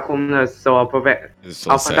bad we're homeless, so It's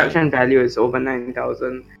so our sad. production value is over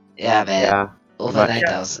 9,000. Yeah, man. Yeah. Over but-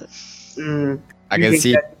 9,000. I You can can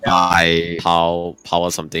see get- by how power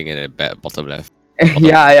something in the bottom left.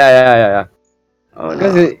 yeah. Oh,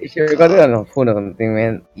 Because no. she recorded on her phone or something,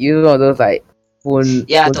 man. You know those like phone.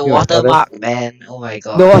 Yeah, phone the screen recorders? watermark, man. Oh my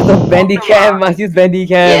god. The water Bandicam. Must use Bandicam.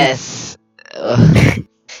 Yes. Bandicam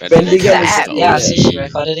Even the is app, so yeah, weird. so she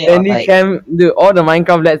recorded it on like. Bandicam. Dude, all the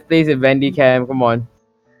Minecraft Let's Plays with Bandicam. Come on.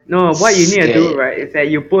 No, what you need to do, Scared. right, is that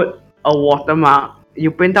you put a watermark. You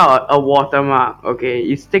print out a watermark, okay?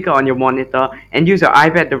 You stick it on your monitor and use your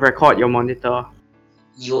iPad to record your monitor.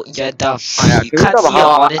 You're dumb. yeah, You can we can't talk see about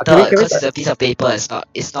your how- monitor can we because talk- it's a piece of paper.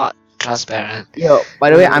 It's not transparent. Yo, by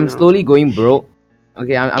the way, I'm No. slowly going broke.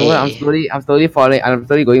 Okay, I'm slowly falling. I'm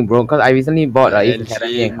slowly going broke because I recently bought Ace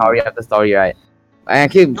Academy and Kaori After Story, right? And I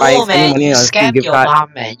keep buying No, spending man, money you on Steam scammed gift your card.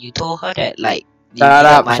 mom, man. You told her that like you Shut needed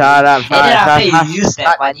up, money, shut up, and then after shut you up. use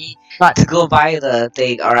that money shut. to go buy the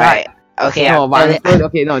thing. All right. Okay. No, but I'm I'm slowly,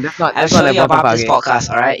 okay, no, that's not I'm that's not showing the your bottom mom part. this Okay. podcast.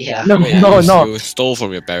 All right. Yeah. No, Wait, no, you, no. you stole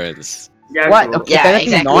from your parents. Yeah, What? bro. Okay, Yeah,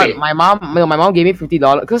 technically exactly. not. My mom gave me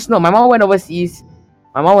 $50. Cause no, my mom went overseas.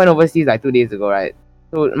 My mom went overseas like 2 days ago, right?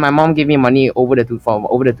 So my mom gave me money over the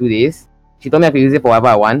 2 days. She told me I could use it for whatever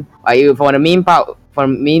I want. For the main part,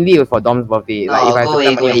 mainly it was for Dom's birthday. No, like if I go took away,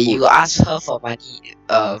 that go money away. on food. You asked her for money.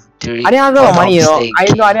 During. I didn't ask her for money, you know. Dom's I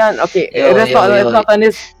thing. no, I didn't. Okay, Yo, let's yo, not yo. turn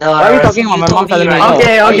this. No, Why are we Rafi, talking about you my told mom me suddenly? right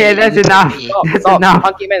Okay, now. okay, You that's told enough. me. That's Stop, enough.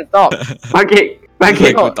 Monkey Man, stop. Okay, This is a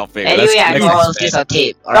okay, good topic. Anyway, I let's got all of expand. this on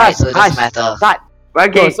tape. Alright, so it doesn't Hush. matter. Start.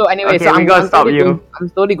 okay. So anyway, okay, so we gotta stop slowly you. I'm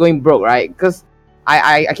slowly going broke, right? Because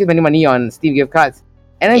I keep spending money on Steam gift cards.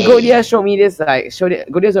 And then Hey. Godia showed me this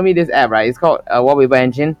Godia showed me this app, right? It's called Wallpaper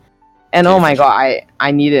Engine. And oh my god,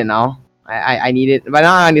 I need it now. I need it. But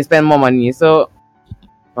now I need to spend more money. So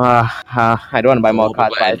I don't want to buy more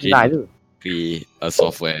Wallpaper cards, but Engine. I do. Be a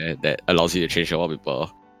software that allows you to change your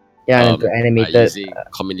wallpaper. Yeah, Um, to By animated. using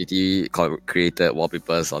community created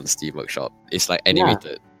wallpapers on Steam Workshop. It's like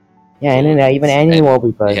animated. Yeah, and then there are even so- anime and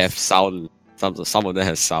wallpapers. They have sound. Some of them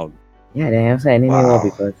have sound. Yeah, they have anime Wow.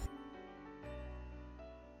 wallpapers.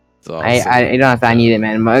 So I don't understand. I need it,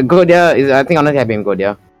 man. But go there is. I think honestly, I blame go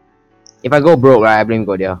there. If I go broke, right, I blame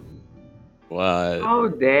go there. what? How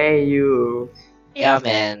dare you? Yeah,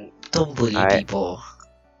 man. Don't bully Alright. people.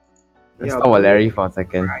 Let's Yeah, stop with bro. Larry for a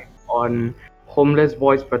second. Right. On Homeless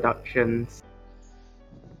Boys Productions.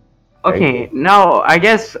 Okay, now I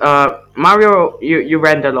guess Mario, you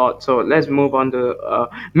rant a lot, so let's move on to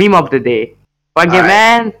meme of the day. Fuck it, Alright.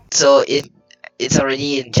 man. So it's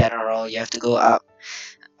already in general. You have to go up.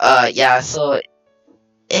 Yeah. So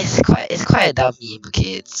it's quite a dumb meme.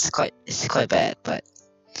 Okay, it's quite bad, but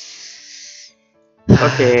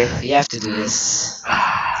Okay. you have to do this.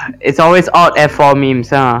 It's always Alt F4 memes,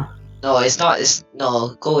 huh? No, it's not. It's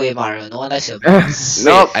no. Go away, Mario. No one likes your memes.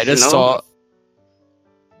 Nope. I just no. saw.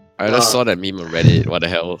 I just No. saw that meme on Reddit. What the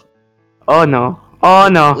hell? Oh no. Oh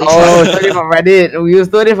no. Which Oh, one? stole it from Reddit. You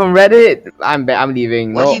stole it from Reddit. I'm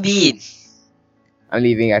leaving. What No, do you mean? I'm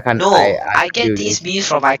leaving. I can't. No, I get do these this. memes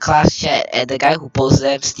from my class chat, and the guy who posts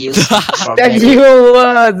them steals memes from That's Reddit. even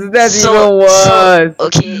worse. That's even worse.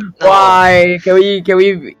 Okay, no. Why? Can we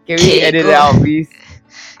Okay, edit go- it out, please?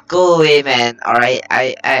 Go away, man. Alright,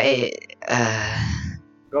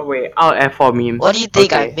 Go away. Alt F4 memes. what do you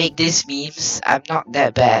think I Okay. make these memes? I'm not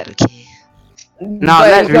that bad, okay? Now But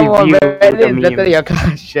let's come on, review Reddit the is better meme. than your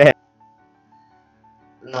class chat.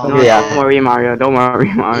 No, No, Okay, yeah. don't worry, Mario. Don't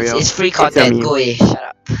worry, Mario. it's free a content. meme. Go away. Shut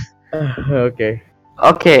up. Okay.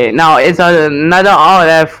 Okay, now it's another Alt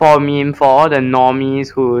F4 meme for all the normies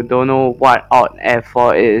who don't know what Alt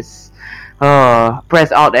F4 is.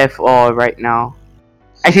 Press Alt F4 right now.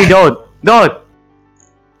 Actually, don't.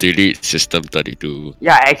 Delete system 32.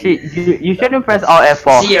 Yeah, actually, you shouldn't press Alt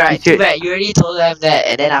F4. See, right? You Too should- bad. You already told them that,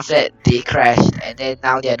 and then after that, they crashed, and then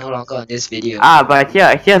now they're no longer on this video. But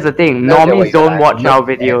here's the thing. Normies don't watch our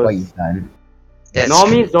videos. That's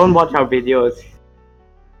Normies don't watch our videos.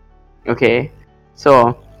 Okay,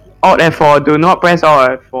 so Alt F4. Do not press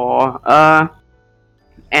Alt F4.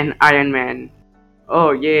 And Iron Man. Oh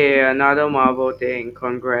yeah, another Marvel thing.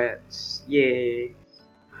 Congrats. Yay.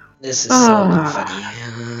 This is so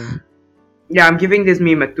funny. Yeah, I'm giving this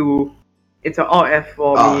meme a 2. It's an Alt F4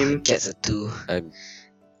 Oh, meme. gets a 2.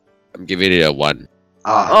 I'm giving it a 1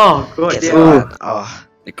 Oh, Oh, good. gets a Yeah. 1. Oh.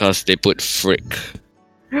 because they put frick.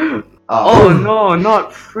 Oh Oh. no,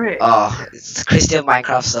 not frick. Oh, it's Christian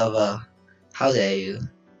Minecraft server. How dare you?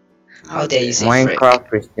 How dare you say frick? Minecraft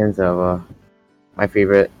Christian server. My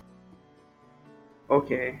favorite.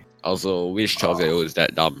 Okay. Also, which 12-year-old is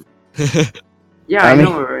that dumb? Yeah, I I mean-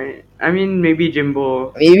 know, right? I mean, maybe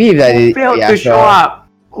Jimbo. Maybe if that Who is. failed Yeah, to show sure. up?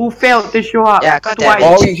 Who failed to show up? Yeah, God damn Twice?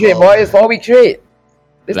 it. 4 week straight, boys. 4 week straight.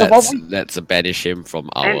 It's the 4 week. Let's banish him from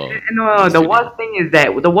And, our. no, the worst thing is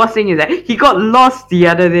that he got lost the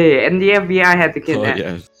other day, and the FBI had to Oh, kidnap.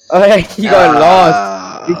 yeah. Oh, yeah, he got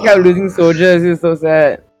lost. He kept losing soldiers. It's so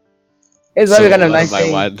sad. It's why we kind of one nice by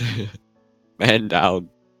things. one. Man down.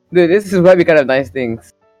 Dude, this is why we kind of nice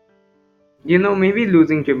things. You know, maybe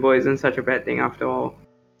losing Jimbo isn't such a bad thing after all.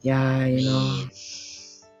 Yeah, you know.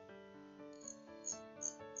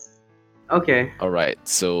 Okay. Alright,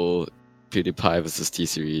 so PewDiePie versus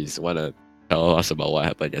T-Series. Wanna tell us about what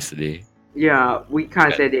happened yesterday? Yeah, we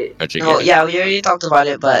can't say it. Patrick, No, yeah, we already talked about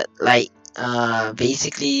it, but like,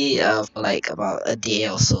 basically, for like about a day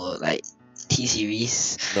or so, like,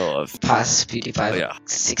 T-Series No, passed PewDiePie Oh, yeah.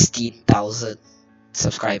 16,000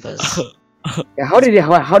 subscribers. Yeah, how did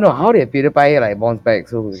PewDiePie like bounce back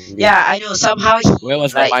so quickly? Yeah, I know. Somehow he where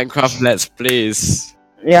was like, the Minecraft Let's Plays?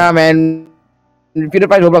 Yeah, man.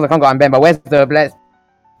 PewDiePie's Roblox account got unbanned, but where's the blast?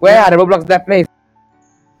 Where are the Roblox that place?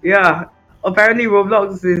 Yeah. Apparently,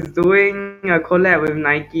 Roblox is doing a collab with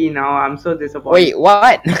Nike now. I'm so disappointed. Wait,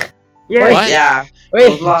 what? Yeah. What? Yeah,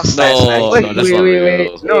 Wait. Roblox No, slash Nike. no, that's not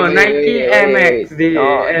real. No, Nike Air Max Day.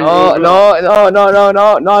 No, and no,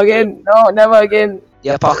 Roblox. no again. No, never again. The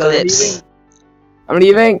apocalypse. I'm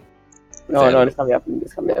leaving. No, Damn. no, this can't be happening.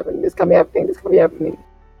 This can't be happening. This can't be happening. This can't be happening.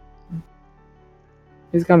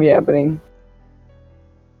 This can't be happening.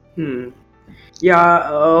 Yeah,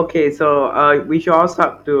 okay, so we should all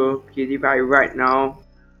sub to PewDiePie right now.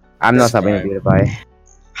 I'm not That's subbing to PewDiePie.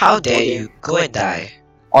 How dare you? Go and die.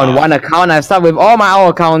 On one account, I've subbed with all my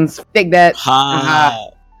other accounts. Take that.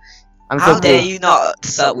 Ha! I'm How so dare cool. you not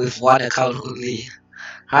sub with one account only?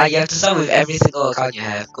 Huh? You have to sub with every single account you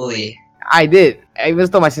have. Go away. I did. I even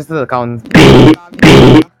stole my sister's account. Hey,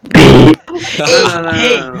 no,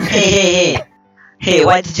 hey, no. hey. Hey,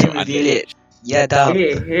 why did you reveal it? Yeah, dumb.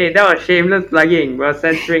 Hey, that was shameless plugging. We're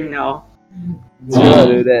censoring now. Do not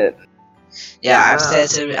do that. Yeah, I'm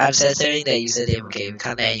Ah. censoring the username. Okay, we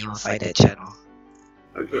can't let anyone find that channel.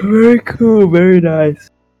 Okay. Very cool. Very nice.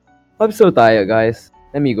 I'm so tired, guys.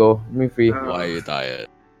 Let me go. Let me free. Why are you tired?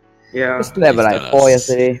 Yeah. I slept at like 4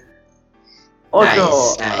 yesterday.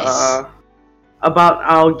 Also, Nice. About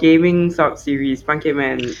our gaming sub series, Pancake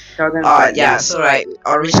Man. Tell them. Yeah, so right,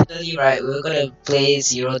 originally right, we were gonna play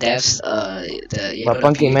Zero Deaths, the But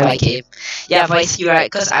Pumpkin Man- PewDiePie game. Yeah, but I see right,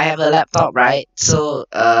 cause I have a laptop, right? So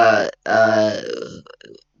the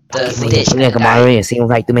footage Pumpkin and Mario, you seen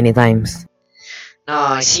right too many times.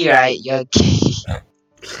 No, I see right, you're gay.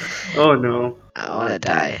 Oh no. I wanna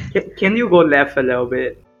die. Can you go left a little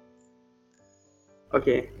bit?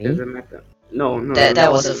 Okay, Me? doesn't matter. No, no. That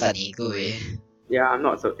no, wasn't funny. Go away. Yeah, I'm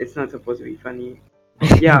not so. It's not supposed to be funny.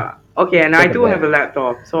 Yeah. Okay, and I Take a do breath. have a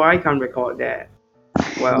laptop, so I can record that.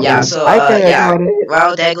 Well. Yeah, so I can yeah. record it.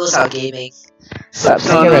 Well, there goes our gaming. But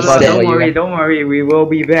No, I can no, record no, it don't for you worry, guys. don't worry. We will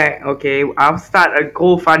be back. Okay, I'll start a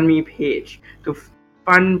GoFundMe page to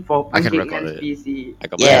fund for I can Pancake record Man's it. PC. I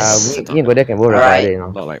got Yes. Me and Godet can both record Alright. it, you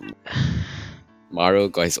know. Not like Mario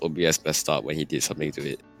got his OBS messed up when he did something to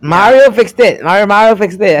it. Mario fixed it. Mario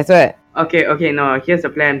fixed it. I swear. Okay, no. Here's the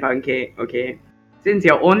plan, Pancake. Okay, since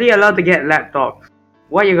you're only allowed to get laptops,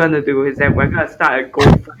 what you're gonna do is that we're gonna start a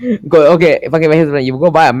GoFundMe. Go. Okay. Fucking here's the plan. You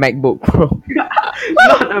go buy a MacBook Pro.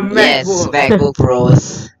 Not a Yes, MacBook. MacBook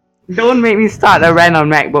Pros. Don't make me start a rant on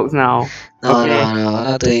MacBooks now. No, Okay. no, I'm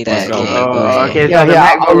not doing that. What's Okay, wrong? go ahead. Okay, Yeah, so the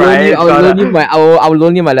yeah. MacBook, I'll loan right? you. it's gotta- I'll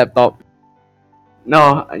loan you my laptop.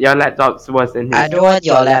 No, your laptop's worse than his. I don't want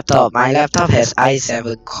your laptop. My laptop has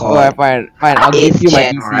i7 core. Alright, fine. I'll give 8th you my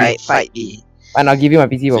gen, PC. right? Fight me. Fine, I'll give you my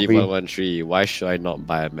PC for free. 3113, why should I not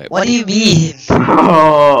buy a MacBook? What do you mean?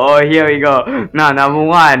 Oh, here we go. Now, number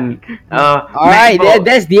one. Alright, MacBook.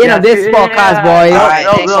 that's the end of this Yeah, podcast, yeah. boys. Alright,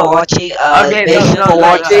 no, thanks no. for watching. Okay, Make no, sure no, to no,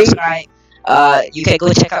 like, no. subscribe. You can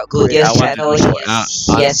go check out Good Wait, Year's I want to channel.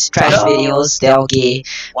 know. He has trash No. videos. They're okay.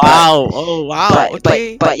 Wow! Oh wow!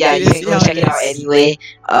 Okay. But yeah, you Let's can see go how check it out is. anyway.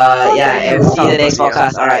 Yeah, and we'll see you in the next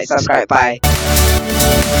podcast. Alright, subscribe. Bye.